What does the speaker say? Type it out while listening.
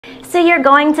So you're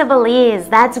going to Belize,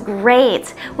 that's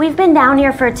great. We've been down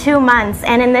here for 2 months,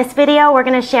 and in this video we're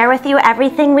going to share with you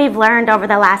everything we've learned over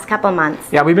the last couple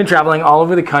months. Yeah, we've been traveling all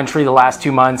over the country the last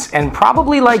 2 months, and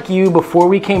probably like you, before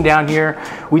we came down here,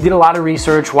 we did a lot of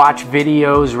research, watched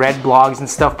videos, read blogs and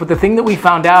stuff, but the thing that we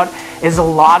found out is a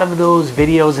lot of those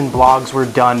videos and blogs were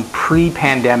done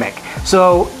pre-pandemic.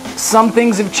 So some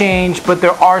things have changed, but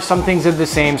there are some things that are the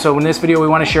same. So in this video, we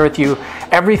want to share with you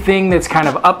everything that's kind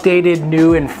of updated,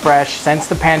 new, and fresh since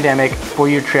the pandemic for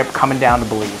your trip coming down to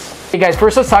Belize. Hey guys,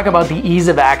 first let's talk about the ease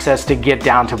of access to get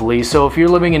down to Belize. So if you're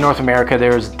living in North America,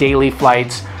 there's daily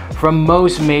flights from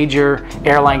most major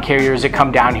airline carriers that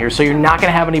come down here. So you're not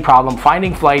gonna have any problem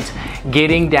finding flights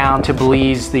getting down to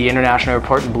Belize, the international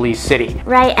airport in Belize City.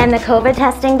 Right, and the COVID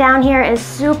testing down here is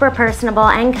super personable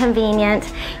and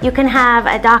convenient. You can have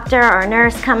a doctor or a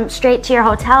nurse come straight to your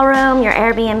hotel room, your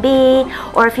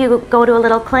Airbnb, or if you go to a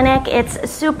little clinic,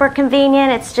 it's super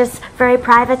convenient. It's just very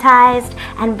privatized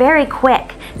and very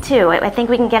quick too. I think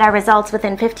we can get our results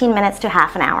within 15 minutes to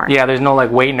half an hour. Yeah, there's no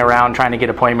like waiting around trying to get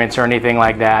appointments or anything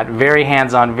like that. Very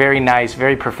hands-on, very nice,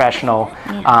 very professional.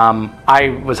 Yeah.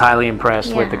 I was highly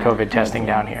impressed with the COVID testing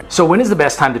down here. So when is the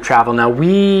best time to travel? Now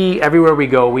everywhere we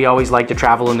go, we always like to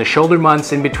travel in the shoulder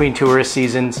months in between tourist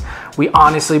seasons. We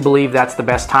honestly believe that's the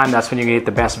best time. That's when you get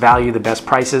the best value, the best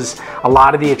prices. A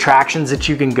lot of the attractions that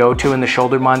you can go to in the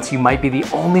shoulder months, you might be the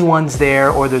only ones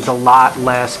there, or there's a lot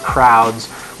less crowds,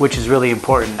 which is really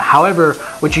important. However,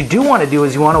 what you do want to do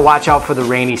is you want to watch out for the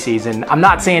rainy season. I'm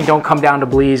not saying don't come down to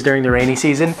Belize during the rainy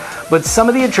season, but some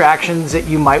of the attractions that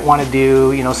you might want to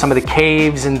do, you know, some of the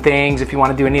caves and things, if you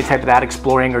want to do any type of that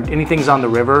exploring or anything's on the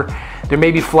river, there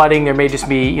may be flooding, there may just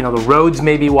be, you know, the roads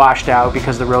may be washed out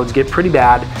because the roads get pretty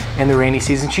bad in the rainy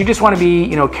season. So you just want to be,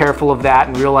 you know, careful of that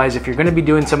and realize if you're going to be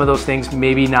doing some of those things,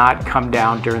 maybe not come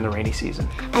down during the rainy season.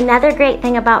 Another great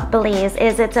thing about Belize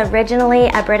is it's originally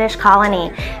a British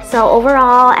colony. So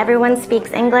overall, everyone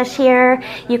speaks English here.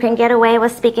 You can get away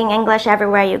with speaking English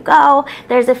everywhere you go.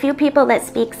 There's a few people that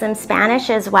speak some Spanish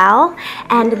as well,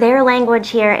 and their language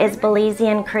here is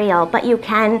Belizean Creole, but you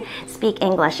can speak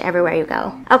English everywhere you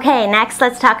go. Okay, next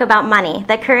let's talk about money.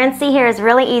 The currency here is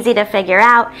really easy to figure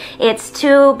out. It's 2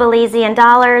 Belizean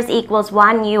dollars equals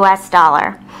 1 US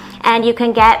dollar. And you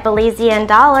can get Belizean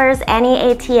dollars any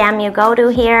ATM you go to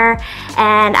here,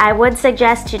 and I would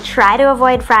suggest to try to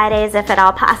avoid Fridays if at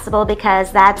all possible,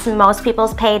 because that's most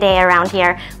people's payday around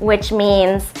here, which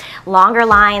means longer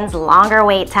lines, longer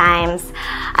wait times.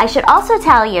 I should also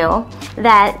tell you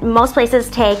that most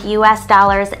places take US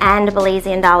dollars and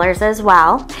Belizean dollars as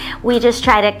well. We just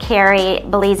try to carry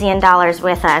Belizean dollars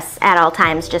with us at all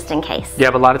times just in case.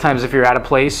 Yeah, but a lot of times if you're at a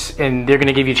place and they're going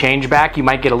to give you change back, you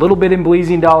might get a little bit in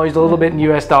Belizean dollars, a little bit in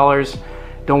US dollars.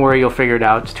 Don't worry, you'll figure it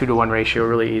out. It's 2-to-1 ratio,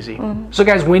 really easy. So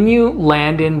guys, when you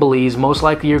land in Belize, most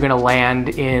likely you're gonna land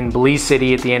in Belize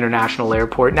City at the international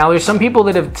airport. Now there's some people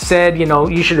that have said, you know,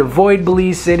 you should avoid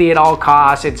Belize City at all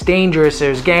costs. It's dangerous,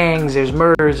 there's gangs, there's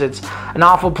murders, it's an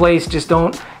awful place, just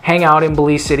don't hang out in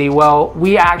Belize City. Well,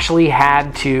 we actually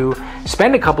had to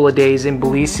spend a couple of days in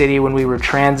Belize City when we were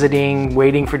transiting,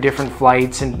 waiting for different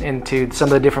flights and to some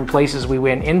of the different places we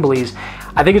went in Belize.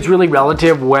 I think it's really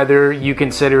relative whether you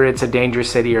consider it's a dangerous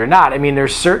city or not. I mean,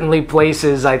 there's certainly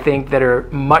places I think that are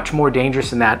much more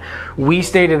dangerous than that. We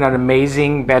stayed in an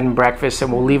amazing bed and breakfast,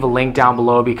 and we'll leave a link down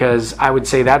below, because I would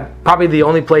say that probably the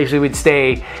only place we would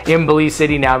stay in Belize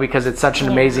City now, because it's such an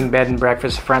amazing bed and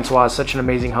breakfast. Francois is such an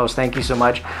amazing host. Thank you so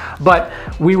much. But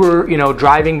we were, you know,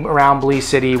 driving around Belize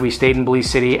City. We stayed in Belize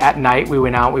City at night. We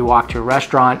went out, we walked to a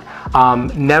restaurant.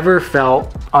 Never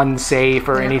felt unsafe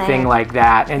or anything like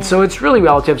that. And so it's really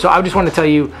relative. So I just want to tell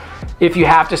you, if you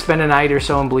have to spend a night or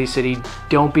so in Belize City,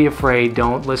 don't be afraid.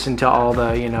 Don't listen to all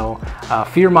the, you know,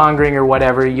 fear-mongering or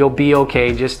whatever. You'll be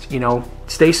okay. Just, you know,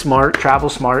 stay smart, travel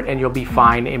smart, and you'll be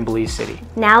fine in Belize City.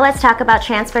 Now let's talk about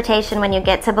transportation when you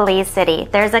get to Belize City.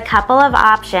 There's a couple of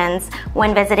options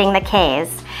when visiting the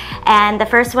Cayes. And the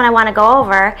first one I want to go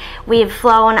over, we've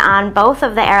flown on both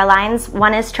of the airlines.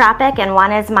 One is Tropic and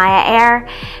one is Maya Air.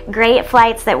 Great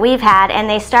flights that we've had, and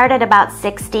they start at about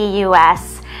 60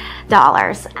 US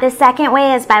dollars. The second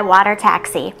way is by water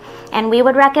taxi, and we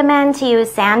would recommend to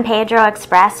use San Pedro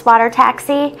Express water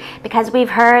taxi, because we've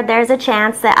heard there's a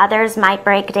chance that others might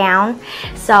break down.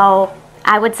 So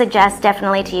I would suggest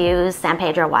definitely to use San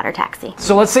Pedro water taxi.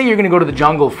 So let's say you're going to go to the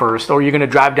jungle first, or you're going to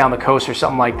drive down the coast or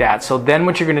something like that. So then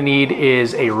what you're going to need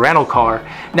is a rental car.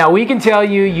 Now we can tell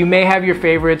you, you may have your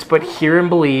favorites, but here in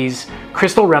Belize,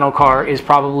 Crystal Rental Car is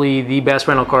probably the best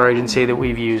rental car agency that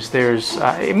we've used. There's,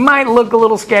 it might look a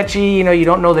little sketchy, you know, you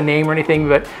don't know the name or anything,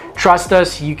 but trust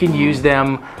us, you can use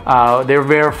them. They're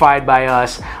verified by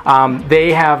us.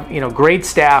 They have, you know, great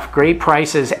staff, great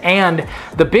prices, and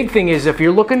the big thing is if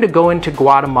you're looking to go into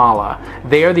Guatemala,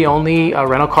 they are the only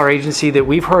rental car agency that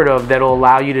we've heard of that will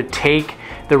allow you to take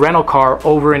the rental car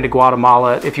over into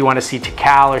Guatemala if you want to see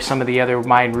Tikal or some of the other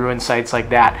Mayan ruin sites like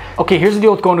that. Okay, here's the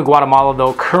deal with going to Guatemala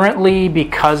though. Currently,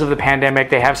 because of the pandemic,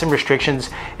 they have some restrictions.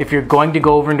 If you're going to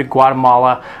go over into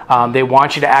Guatemala, they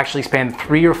want you to actually spend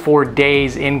 3 or 4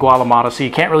 days in Guatemala. So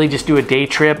you can't really just do a day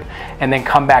trip and then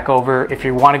come back over. If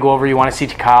you want to go over, you want to see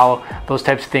Tikal, those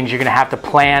types of things, you're going to have to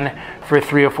plan for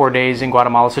 3 or 4 days in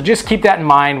Guatemala. So just keep that in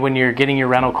mind when you're getting your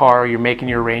rental car or you're making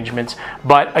your arrangements.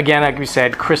 But again, like we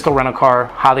said, Crystal Rental Car,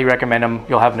 highly recommend them.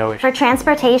 You'll have no issue. For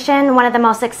transportation, one of the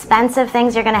most expensive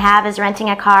things you're going to have is renting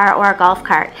a car or a golf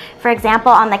cart. For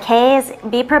example, on the Cays,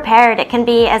 be prepared. It can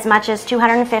be as much as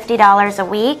 $250 a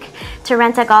week to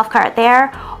rent a golf cart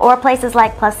there, or places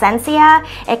like Placencia,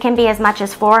 it can be as much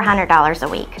as $400 a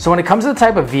week. So when it comes to the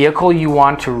type of vehicle you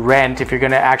want to rent, if you're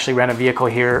going to actually rent a vehicle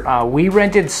here, we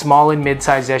rented small and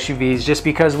mid-sized SUVs just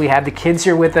because we had the kids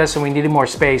here with us and we needed more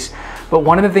space. But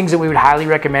one of the things that we would highly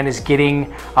recommend is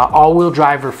getting all-wheel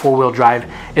drive or four-wheel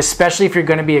drive, especially if you're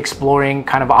going to be exploring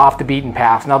kind of off the beaten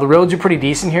path. Now the roads are pretty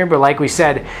decent here, but like we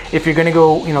said, if you're going to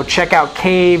go, you know, check out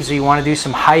caves or you want to do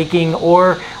some hiking,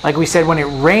 or like we said, when it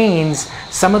rains,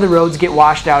 some of the roads get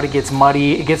washed out, it gets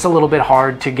muddy, it gets a little bit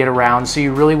hard to get around. So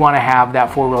you really want to have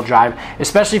that four-wheel drive,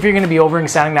 especially if you're going to be over in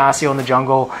San Ignacio in the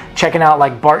jungle, checking out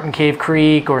like Barton Cave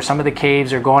Creek or some of the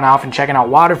caves, or going off and checking out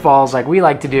waterfalls like we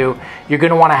like to do. You're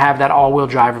going to want to have that all-wheel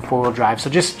drive or four-wheel drive. So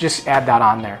just add that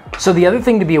on there. So the other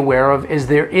thing to be aware of is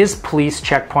there is police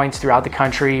checkpoints throughout the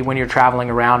country when you're traveling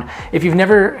around. If you've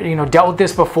never, you know, dealt with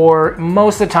this before,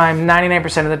 most of the time,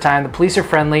 99% of the time, the police are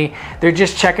friendly. They're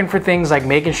just checking for things like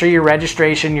making sure your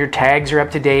registration, your tags are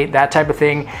up to date, that type of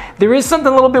thing. There is something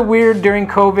a little bit weird during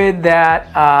COVID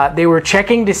that they were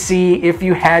checking to see if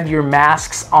you had your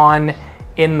masks on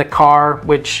in the car,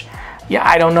 which, yeah,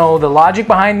 I don't know the logic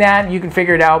behind that. You can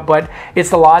figure it out, but it's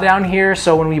the law down here.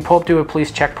 So when we pull up to a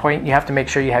police checkpoint, you have to make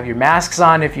sure you have your masks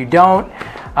on. If you don't,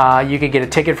 you could get a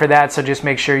ticket for that. So just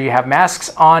make sure you have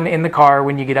masks on in the car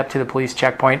when you get up to the police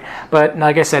checkpoint. But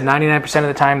like I said, 99% of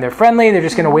the time they're friendly. They're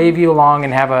just going to wave you along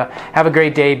and have a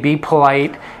great day. Be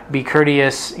polite, be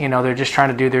courteous. You know, they're just trying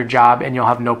to do their job, and you'll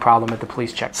have no problem at the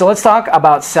police check. So let's talk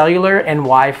about cellular and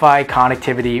Wi-Fi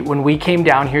connectivity. When we came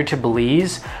down here to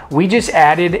Belize, we just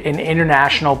added an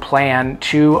international plan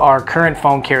to our current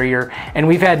phone carrier, and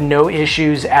we've had no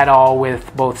issues at all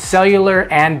with both cellular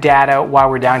and data while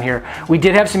we're down here. We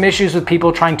did have some issues with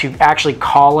people trying to actually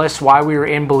call us while we were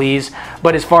in Belize,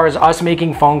 but as far as us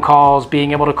making phone calls,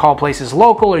 being able to call places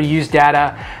local or use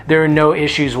data, there are no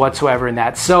issues whatsoever in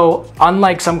that. So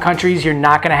unlike some countries, you're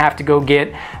not going to have to go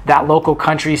get that local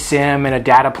country SIM and a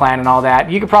data plan and all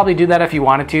that. You could probably do that if you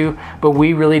wanted to, but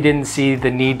we really didn't see the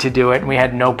need to do it, and we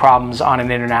had no problems on an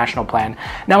international plan.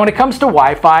 Now when it comes to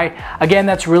Wi-Fi, again,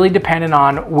 that's really dependent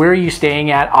on where are you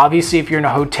staying at. Obviously, if you're in a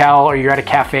hotel or you're at a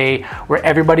cafe where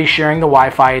everybody's sharing the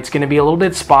Wi-Fi, it's going to be a little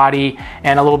bit spotty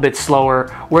and a little bit slower.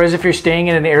 Whereas if you're staying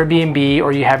in an Airbnb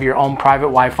or you have your own private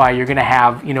Wi-Fi, you're going to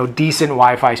have, you know, decent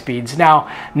Wi-Fi speeds.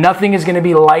 Now, nothing is going to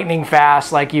be lightning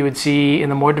fast like you would see in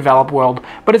the more developed world,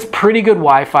 but it's pretty good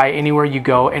Wi-Fi anywhere you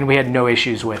go, and we had no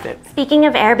issues with it. Speaking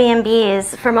of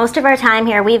Airbnbs, for most of our time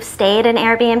here, we've stayed in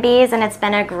Airbnbs, and it's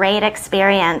been a great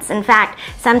experience. In fact,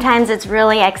 sometimes it's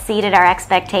really exceeded our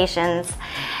expectations.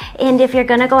 And if you're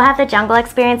going to go have the jungle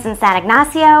experience in San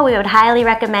Ignacio, we would highly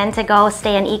recommend to go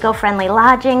stay in eco-friendly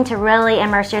lodging to really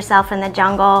immerse yourself in the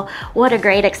jungle. What a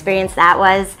great experience that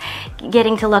was.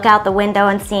 Getting to look out the window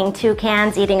and seeing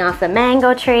toucans eating off the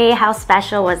mango tree. How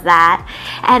special was that?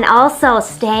 And also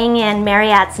staying in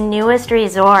Marriott's newest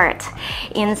resort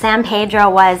in San Pedro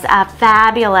was a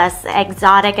fabulous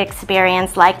exotic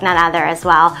experience like none other as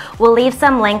well. We'll leave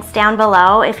some links down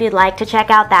below if you'd like to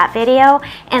check out that video.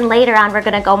 And later on, we're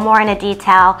going to go more more in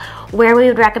detail where we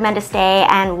would recommend to stay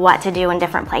and what to do in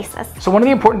different places. So one of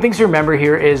the important things to remember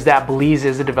here is that Belize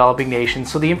is a developing nation,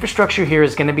 so the infrastructure here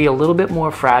is going to be a little bit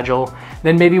more fragile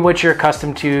than maybe what you're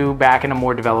accustomed to back in a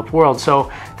more developed world.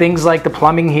 So things like the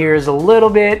plumbing here is a little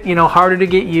bit, harder to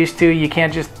get used to. You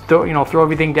can't just throw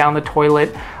everything down the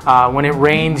toilet. When it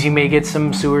rains, you may get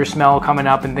some sewer smell coming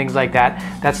up and things like that.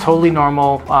 That's totally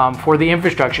normal for the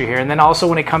infrastructure here. And then also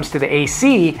when it comes to the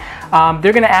AC,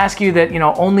 they're going to ask you that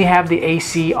only have the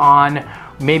AC on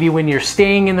maybe when you're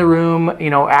staying in the room,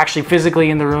 actually physically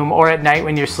in the room, or at night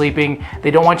when you're sleeping. They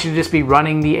don't want you to just be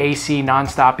running the AC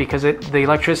nonstop because the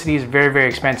electricity is very, very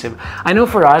expensive. I know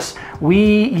for us,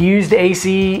 we used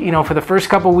AC, for the first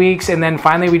couple weeks, and then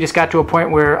finally we just got to a point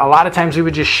where a lot of times we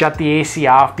would just shut the AC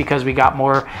off because we got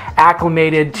more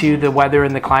acclimated to the weather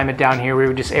and the climate down here. We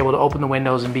were just able to open the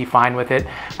windows and be fine with it.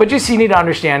 But just you need to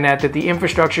understand that the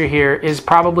infrastructure here is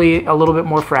probably a little bit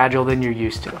more fragile than you're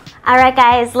used to. All right,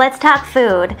 guys, let's talk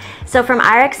food. So from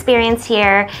our experience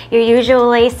here, you're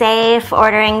usually safe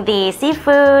ordering the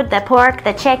seafood, the pork,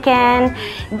 the chicken.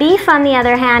 Beef, on the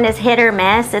other hand, is hit or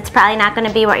miss. It's probably not going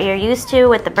to be what you're used to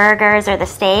with the burgers or the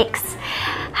steaks.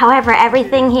 However,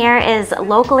 everything here is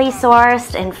locally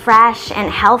sourced and fresh and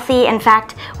healthy. In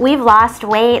fact, we've lost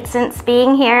weight since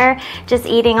being here, just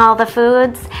eating all the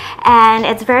foods. And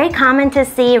it's very common to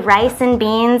see rice and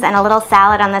beans and a little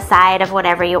salad on the side of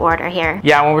whatever you order here.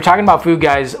 Yeah, when we're talking about food,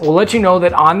 guys, we'll let you know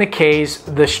that on the Cays,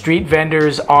 the street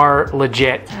vendors are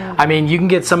legit. I mean, you can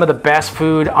get some of the best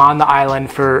food on the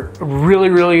island for really,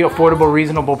 really affordable,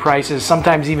 reasonable prices,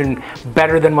 sometimes even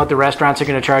better than what the restaurants are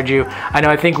going to charge you.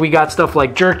 I think we got stuff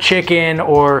like jerk chicken,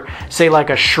 or say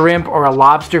like a shrimp or a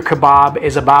lobster kebab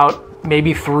is about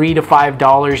maybe $3 to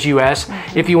 $5 US.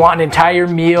 If you want an entire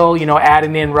meal,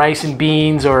 adding in rice and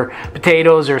beans or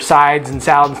potatoes or sides and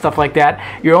salad and stuff like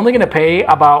that, you're only going to pay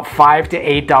about $5 to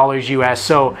 $8 US.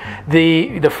 So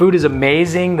the food is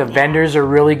amazing. The vendors are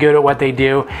really good at what they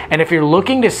do. And if you're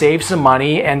looking to save some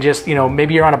money and just,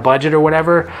 maybe you're on a budget or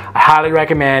whatever, I highly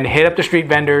recommend hit up the street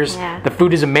vendors. The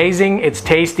food is amazing. It's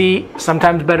tasty,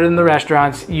 sometimes better than the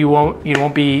restaurants. You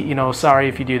won't be, sorry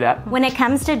if you do that. When it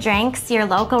comes to drinks, your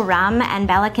local rum and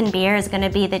Belican beer is going to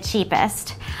be the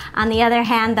cheapest. On the other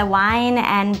hand, the wine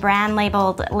and brand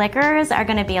labeled liquors are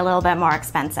going to be a little bit more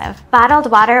expensive.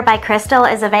 Bottled water by Crystal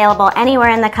is available anywhere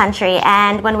in the country,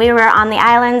 and when we were on the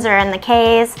islands or in the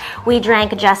Cays, we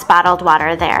drank just bottled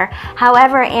water there.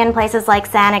 However, in places like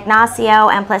San Ignacio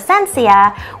and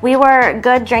Placencia, we were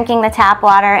good drinking the tap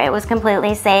water. It was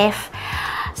completely safe.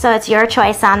 So it's your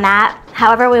choice on that.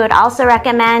 However, we would also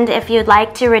recommend, if you'd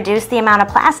like to reduce the amount of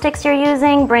plastics you're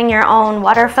using, bring your own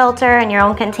water filter and your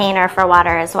own container for water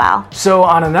as well. So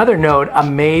on another note,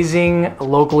 amazing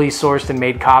locally sourced and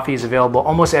made coffee is available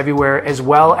almost everywhere, as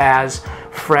well as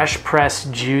fresh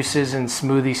pressed juices and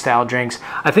smoothie style drinks.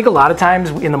 I think a lot of times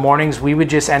in the mornings we would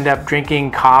just end up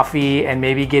drinking coffee and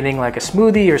maybe getting like a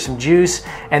smoothie or some juice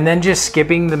and then just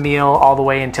skipping the meal all the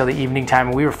way until the evening time,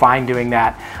 and we were fine doing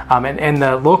that. And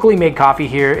the locally made coffee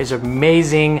here is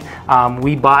amazing.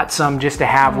 We bought some just to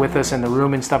have with us in the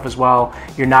room and stuff as well.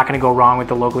 You're not going to go wrong with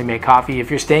the locally made coffee. If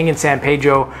you're staying in San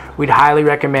Pedro, we'd highly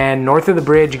recommend north of the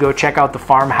bridge, go check out the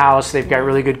farmhouse. They've got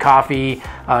really good coffee,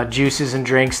 juices and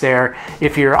drinks there.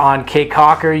 If you're on Caye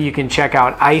Caulker, you can check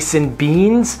out Ice and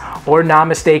Beans or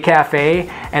Namaste Cafe.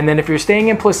 And then if you're staying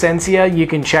in Placencia, you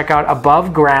can check out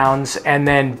Above Grounds and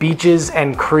then Beaches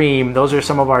and Cream. Those are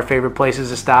some of our favorite places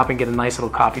to stop and get a nice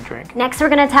little coffee drink. Next, we're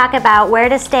going to talk about where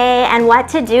to stay and what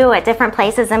to do at different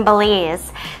places in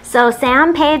Belize. So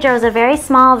San Pedro is a very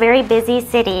small, very busy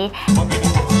city.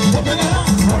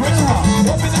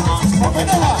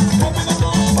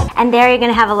 And there you're going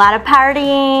to have a lot of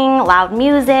partying, loud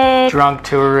music. Drunk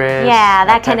tourists. Yeah,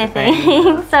 that kind of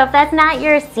thing. So if that's not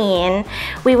your scene,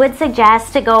 we would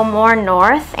suggest to go more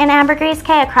north in Ambergris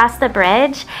Caye across the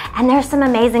bridge. And there's some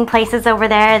amazing places over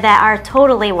there that are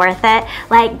totally worth it.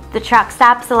 Like the truck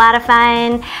stop's a lot of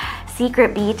fun.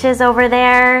 Secret beaches over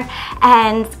there,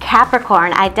 and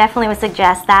Capricorn. I definitely would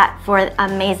suggest that for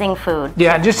amazing food.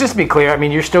 Yeah, just to be clear, I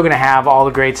mean, you're still going to have all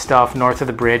the great stuff north of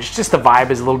the bridge. Just the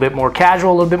vibe is a little bit more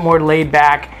casual, a little bit more laid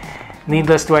back.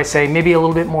 Needless to I say, maybe a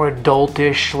little bit more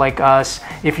adultish like us.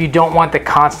 If you don't want the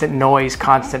constant noise,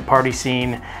 constant party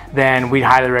scene, then we'd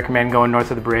highly recommend going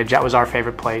north of the bridge. That was our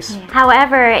favorite place.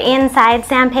 However, inside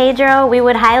San Pedro, we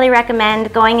would highly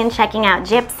recommend going and checking out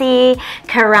Gypsy,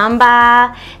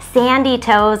 Caramba, Sandy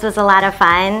Toes was a lot of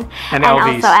fun. And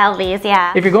Elvies. Also Elvies,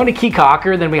 yeah. If you're going to Caye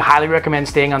Caulker, then we highly recommend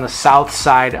staying on the south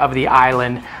side of the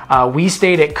island. We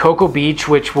stayed at Cocoa Beach,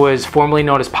 which was formerly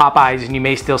known as Popeyes, and you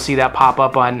may still see that pop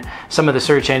up on some of the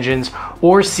search engines.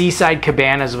 Or Seaside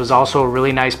Cabanas was also a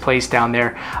really nice place down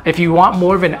there. If you want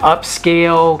more of an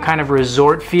upscale kind of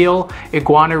resort feel,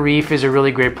 Iguana Reef is a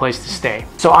really great place to stay.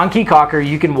 So on Caye Caulker,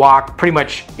 you can walk pretty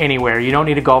much anywhere. You don't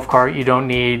need a golf cart, you don't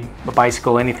need a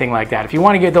bicycle, anything like that. If you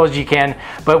want to get those, you can,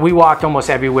 but we walked almost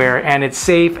everywhere, and it's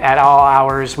safe at all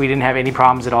hours. We didn't have any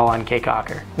problems at all on Caye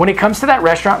Caulker. When it comes to that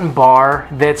restaurant and bar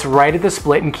that's right at the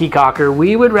split in Caye Caulker,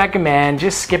 we would recommend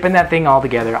just skipping that thing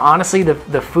altogether. Honestly, the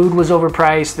food was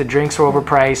overpriced, the drinks were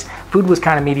overpriced, food was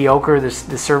kind of mediocre, the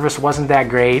service wasn't that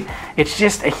great. It's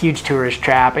just a huge tourist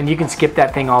trap, and you can skip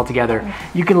that thing altogether.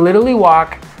 You can literally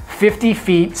walk 50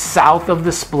 feet south of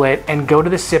the split and go to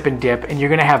the Sip and Dip, and you're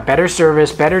going to have better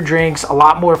service, better drinks, a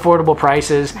lot more affordable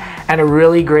prices, and a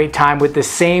really great time with the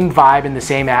same vibe and the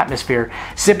same atmosphere.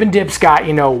 Sip and Dip's got,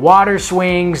 you know, water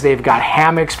swings, they've got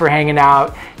hammocks for hanging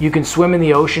out, you can swim in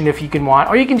the ocean if you can want,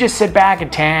 or you can just sit back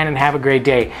and tan and have a great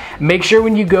day. Make sure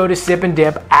when you go to Sip and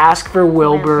Dip, ask for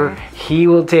Wilbur. He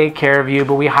will take care of you,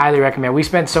 but we highly recommend. We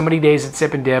spent so many days at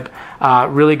Sip and Dip,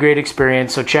 really great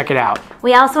experience, so check it out.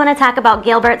 We also want to talk about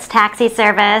Gilbert's taxi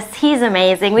service. He's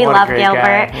amazing. We love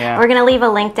Gilbert. Yeah. We're going to leave a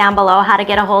link down below how to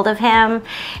get a hold of him.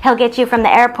 He'll get you from the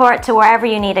airport to wherever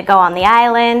you need to go on the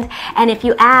island. And if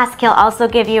you ask, he'll also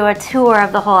give you a tour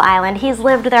of the whole island. He's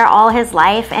lived there all his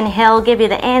life, and he'll give you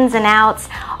the ins and outs,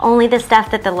 only the stuff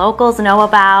that the locals know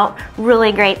about.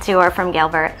 Really great tour from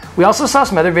Gilbert. We also saw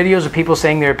some other videos of people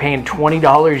saying they're paying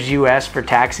 $20 US for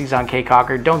taxis on Caye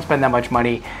Caulker. Don't spend that much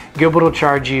money. Gilbert will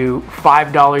charge you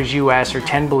 $5 US or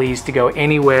 10 Belize to go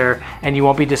anywhere, and you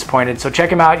won't be disappointed. So check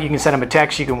him out. You can send him a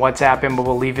text, you can WhatsApp him, but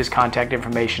we'll leave his contact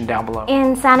information down below.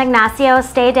 In San Ignacio,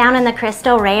 stay down in the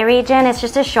Cristo Rey region. It's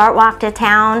just a short walk to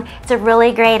town. It's a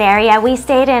really great area. We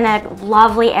stayed in a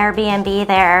lovely Airbnb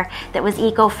there that was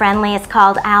eco-friendly. It's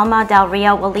called Alma del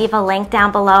Rio. We'll leave a link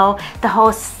down below. The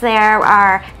hosts there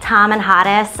are Tom and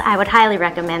Hottest. I would highly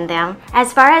recommend them.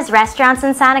 As far as restaurants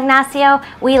in San Ignacio,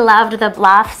 we loved the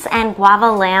Bluffs and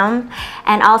Guava Lim,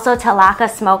 and also Talaca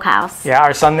Smokehouse. Yeah,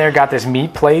 our son there got this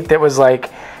meat plate that was like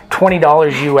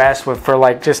 $20 US for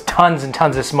like just tons and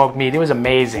tons of smoked meat. It was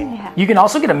amazing. Yeah. You can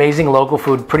also get amazing local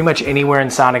food pretty much anywhere in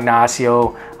San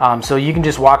Ignacio. So you can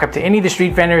just walk up to any of the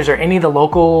street vendors or any of the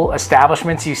local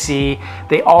establishments you see.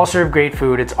 They all serve great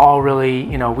food. It's all really,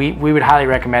 you know, we would highly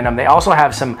recommend them. They also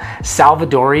have some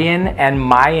Salvadorian and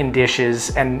Mayan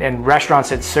dishes and restaurants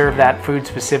that serve that food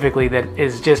specifically that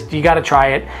is just, you got to try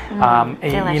it.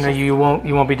 And, you know, you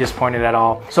won't be disappointed at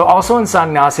all. So also in San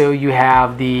Ignacio, you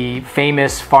have the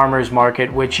famous farmers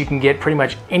market, which you can get pretty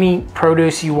much any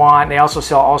produce you want. They also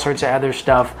sell all sorts of other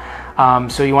stuff.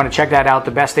 So you want to check that out.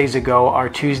 The best days to go are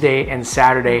Tuesday and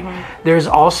Saturday. There's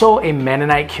also a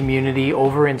Mennonite community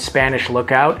over in Spanish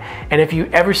Lookout, and if you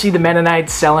ever see the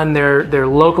Mennonites selling their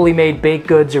locally made baked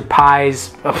goods or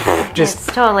pies, it's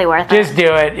totally worth it. Just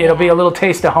do it. It'll be a little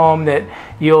taste of home that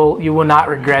you will not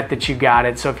regret that you got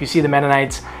it. So if you see the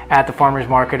Mennonites at the farmers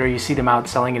market or you see them out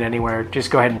selling it anywhere,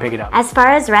 just go ahead and pick it up. As far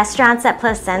as restaurants at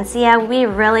Placencia, we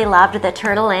really loved the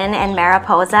Turtle Inn and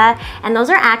Mariposa, and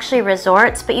those are actually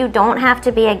resorts, but you don't have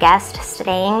to be a guest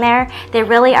staying there. They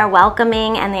really are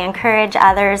welcoming, and they encourage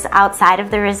others outside of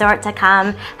the resort to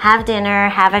come, have dinner,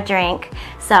 have a drink.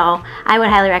 So I would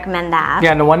highly recommend that.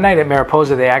 Yeah, and the one night at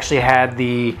Mariposa, they actually had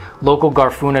the local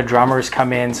Garfuna drummers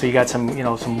come in, so you got some, you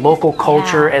know, some local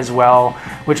culture as well,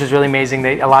 which is really amazing.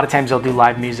 A lot of times they'll do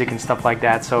live music and stuff like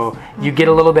that, so you get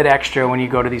a little bit extra when you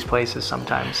go to these places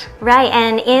sometimes. Right,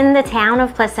 and in the town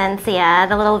of Placencia,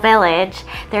 the little village,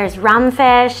 there's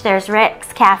Rumfish, there's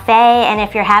Rick's Cafe, and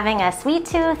if you're having a sweet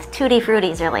tooth, Tutti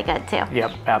Frutti is really good too.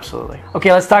 Yep, absolutely.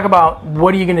 Okay, let's talk about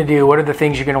what are you going to do? What are the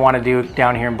things you're going to want to do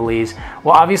down here in Belize?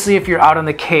 Well, obviously, if you're out on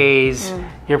the Cays,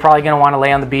 you're probably going to want to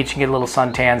lay on the beach and get a little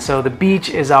suntan. So the beach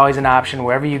is always an option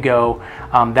wherever you go.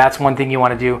 That's one thing you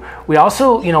want to do. We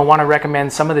also, you know, want to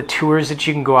recommend some of the tours that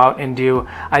you can go out and do.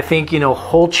 I think, you know,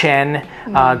 Hol Chin,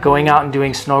 going out and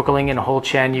doing snorkeling in Hol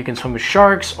Chin, you can swim with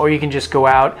sharks, or you can just go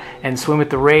out and swim with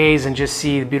the rays and just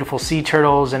see the beautiful sea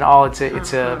turtles and all. It's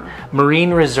a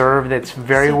marine reserve that's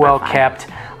very well kept.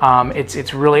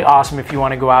 It's really awesome if you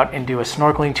want to go out and do a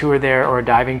snorkeling tour there or a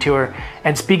diving tour.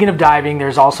 And speaking of diving,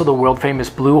 there's also the world famous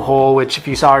blue hole, which if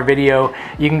you saw our video,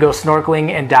 you can go snorkeling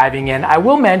and diving in. I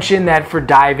will mention that for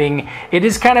diving, it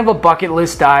is kind of a bucket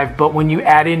list dive, but when you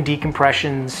add in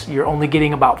decompressions, you're only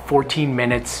getting about 14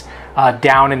 minutes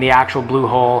down in the actual blue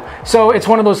hole. So it's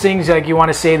one of those things, like, you want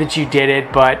to say that you did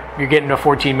it, but you're getting a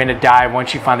 14-minute dive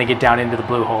once you finally get down into the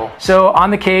blue hole. So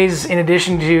on the Cays, in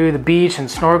addition to the beach and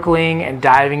snorkeling and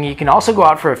diving, you can also go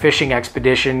out for a fishing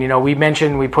expedition. You know, we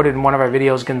mentioned, we put it in one of our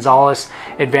videos, Gonzalez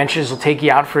Adventures will take you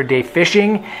out for a day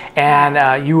fishing,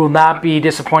 and you will not be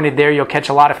disappointed there. You'll catch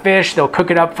a lot of fish. They'll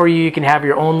cook it up for you. You can have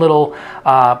your own little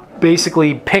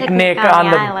basically picnic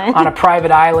on a private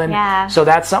island. Yeah. So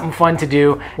that's something fun to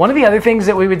do. One of the other things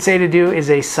that we would say to do is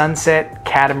a sunset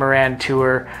catamaran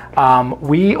tour.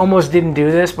 We almost didn't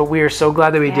do this, but we are so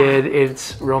glad that we did.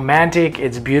 It's romantic,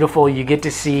 it's beautiful. You get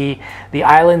to see the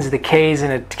islands, the Cays,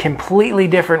 in a completely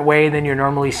different way than you're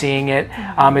normally seeing it.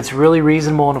 It's really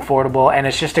reasonable and affordable, and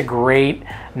it's just a great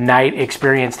night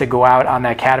experience to go out on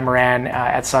that catamaran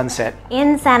at sunset.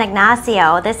 In San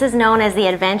Ignacio, this is known as the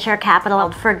adventure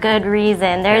capital for good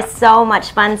reason. There's so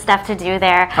much fun stuff to do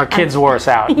there. Our kids wore us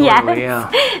out. Yes.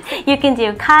 You can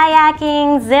do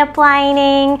kayaking, zip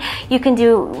lining, you can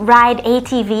ride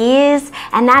ATVs,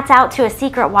 and that's out to a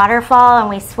secret waterfall, and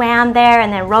we swam there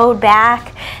and then rode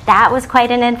back. That was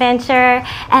quite an adventure.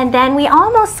 And then we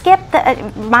almost skipped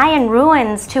the Mayan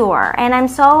ruins tour, and I'm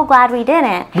so glad we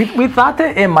didn't. We thought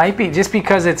that it might be, just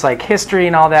because it's like history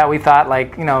and all that, we thought,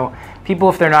 like, you know, people,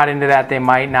 if they're not into that, they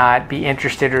might not be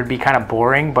interested, or it'd be kind of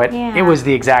boring, but it was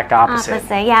the exact opposite.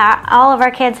 Yeah, all of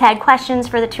our kids had questions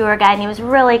for the tour guide, and he was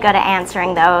really good at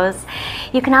answering those.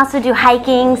 You can also do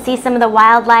hiking, see some of the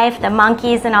wildlife, the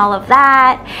monkeys and all of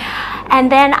that. And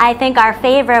then I think our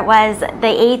favorite was the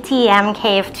ATM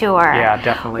cave tour. Yeah,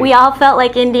 definitely. We all felt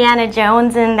like Indiana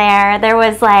Jones in there. There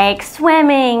was like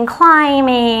swimming,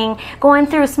 climbing, going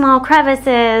through small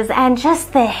crevices, and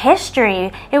just the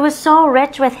history. It was so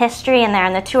rich with history in there,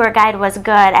 and the tour guide was good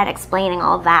at explaining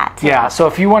all that too. Yeah, so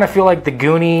if you want to feel like the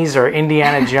Goonies or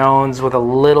Indiana Jones with a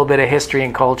little bit of history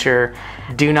and culture,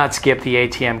 do not skip the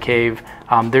ATM cave.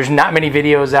 There's not many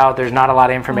videos out. There's not a lot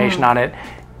of information on it.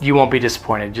 You won't be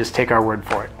disappointed. Just take our word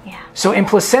for it. Yeah. So in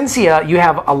Placencia, you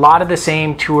have a lot of the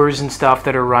same tours and stuff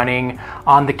that are running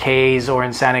on the Cays or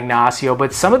in San Ignacio,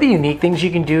 but some of the unique things you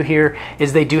can do here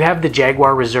is they do have the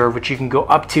Jaguar Reserve, which you can go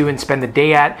up to and spend the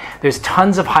day at. There's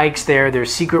tons of hikes there.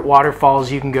 There's secret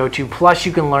waterfalls you can go to, plus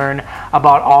you can learn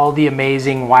about all the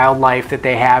amazing wildlife that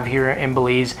they have here in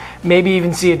Belize. Maybe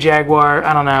even see a jaguar.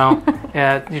 I don't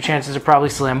know. Your chances are probably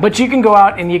slim, but you can go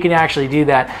out and you can actually do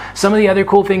that. Some of the other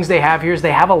cool things they have here is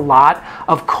they have a lot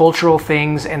of cultural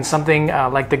things, and something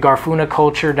like the Garfuna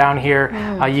culture down here.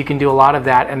 You can do a lot of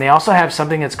that, and they also have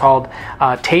something that's called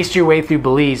Taste Your Way Through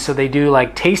Belize. So they do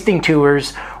like tasting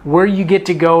tours where you get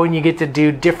to go and you get to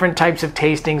do different types of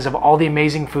tastings of all the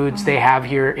amazing foods they have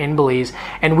here in Belize.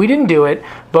 And we didn't do it,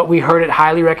 but we heard it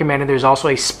highly recommended. There's also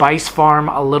a spice farm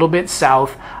a little bit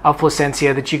south of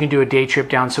Placencia that you can do a day trip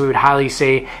down. So we would highly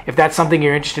say, if that's something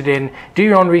you're interested in, do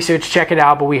your own research, check it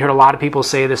out. But we heard a lot of people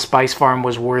say the spice farm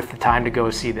was worth the time to go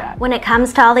see that. When it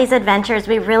comes to all these adventures,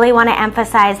 we really want to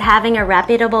emphasize having a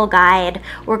reputable guide.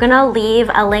 We're going to leave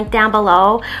a link down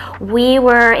below. We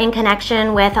were in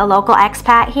connection with a local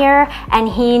expat here, and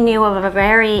he knew of a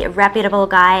very reputable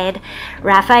guide,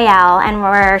 Raphael, and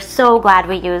we're so glad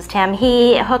we used him.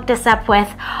 He hooked us up with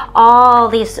all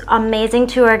these amazing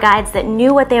tour guides that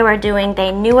knew what they were doing.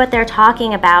 They knew what they're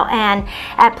talking about, and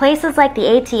at places like the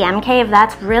ATM cave,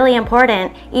 that's really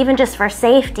important, even just for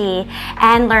safety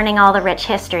and learning all the rich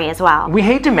history as well. We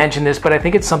hate to mention this, but I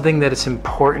think it's something that it's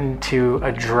important to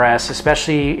address,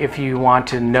 especially if you want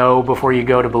to know before you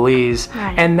go to Belize.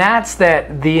 Right. And that's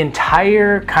that the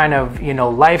entire kind of, you know,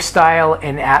 lifestyle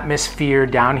and atmosphere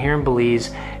down here in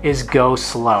Belize is go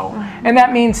slow. And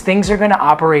that means things are going to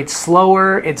operate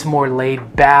slower, it's more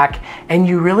laid back, and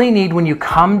you really need, when you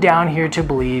come down here to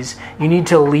Belize, you need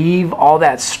to leave all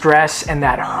that stress and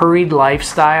that hurried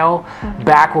lifestyle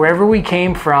back wherever we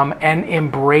came from and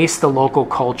embrace the local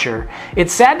culture.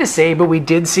 It's sad to say, but we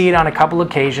did see it on a couple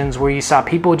occasions where you saw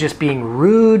people just being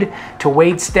rude to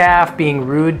wait staff, being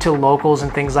rude to locals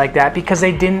and things like that, because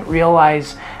they didn't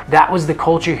realize that was the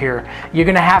culture here. You're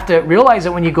going to have to realize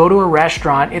that when you go to a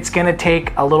restaurant, it's going to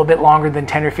take a little bit longer than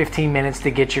 10 or 15 minutes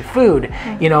to get your food.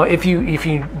 You know, if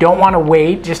you don't want to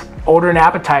wait, just order an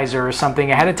appetizer or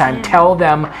something ahead of time. Tell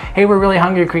them, hey, we're really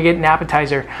hungry, can we get an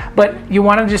appetizer? But you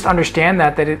want to just understand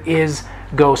that it is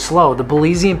go slow. The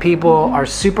Belizean people are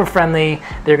super friendly.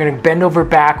 They're going to bend over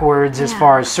backwards as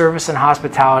far as service and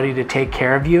hospitality to take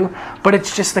care of you. But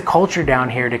it's just the culture down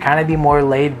here to kind of be more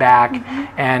laid back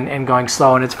and going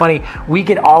slow. And it's funny, we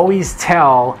could always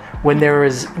tell when there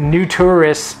is new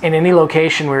tourists in any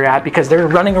location we're at, because they're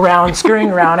running around,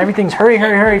 scurrying around, everything's hurry,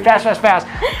 hurry, hurry, fast, fast, fast,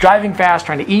 driving fast,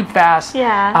 trying to eat fast.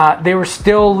 They were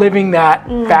still living that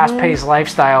fast-paced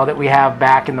lifestyle that we have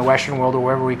back in the Western world or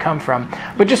wherever we come from.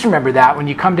 But just remember that when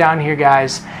you come down here,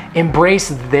 guys, embrace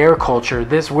their culture.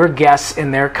 We're guests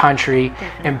in their country.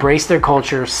 Embrace their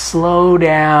culture. Slow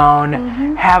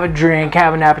down, have a drink,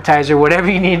 have an appetizer, whatever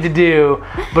you need to do,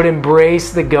 but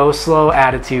embrace the go slow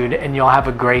attitude and you'll have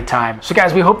a great time. So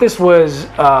guys, we hope this was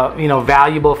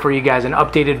valuable for you guys, an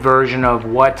updated version of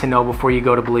what to know before you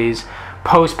go to Belize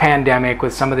post-pandemic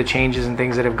with some of the changes and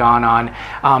things that have gone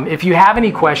on. If you have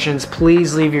any questions,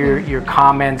 please leave your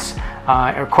comments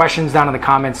or questions down in the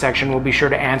comment section. We'll be sure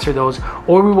to answer those,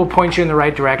 or we will point you in the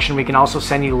right direction. We can also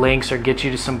send you links or get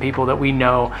you to some people that we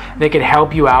know that can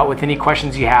help you out with any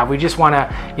questions you have. We just want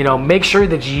to make sure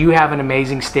that you have an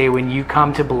amazing stay when you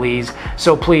come to Belize.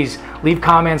 So please leave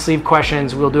comments, leave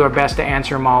questions. We'll do our best to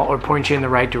answer them all or point you in the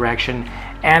right direction.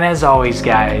 And as always,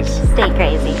 guys, stay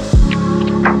crazy.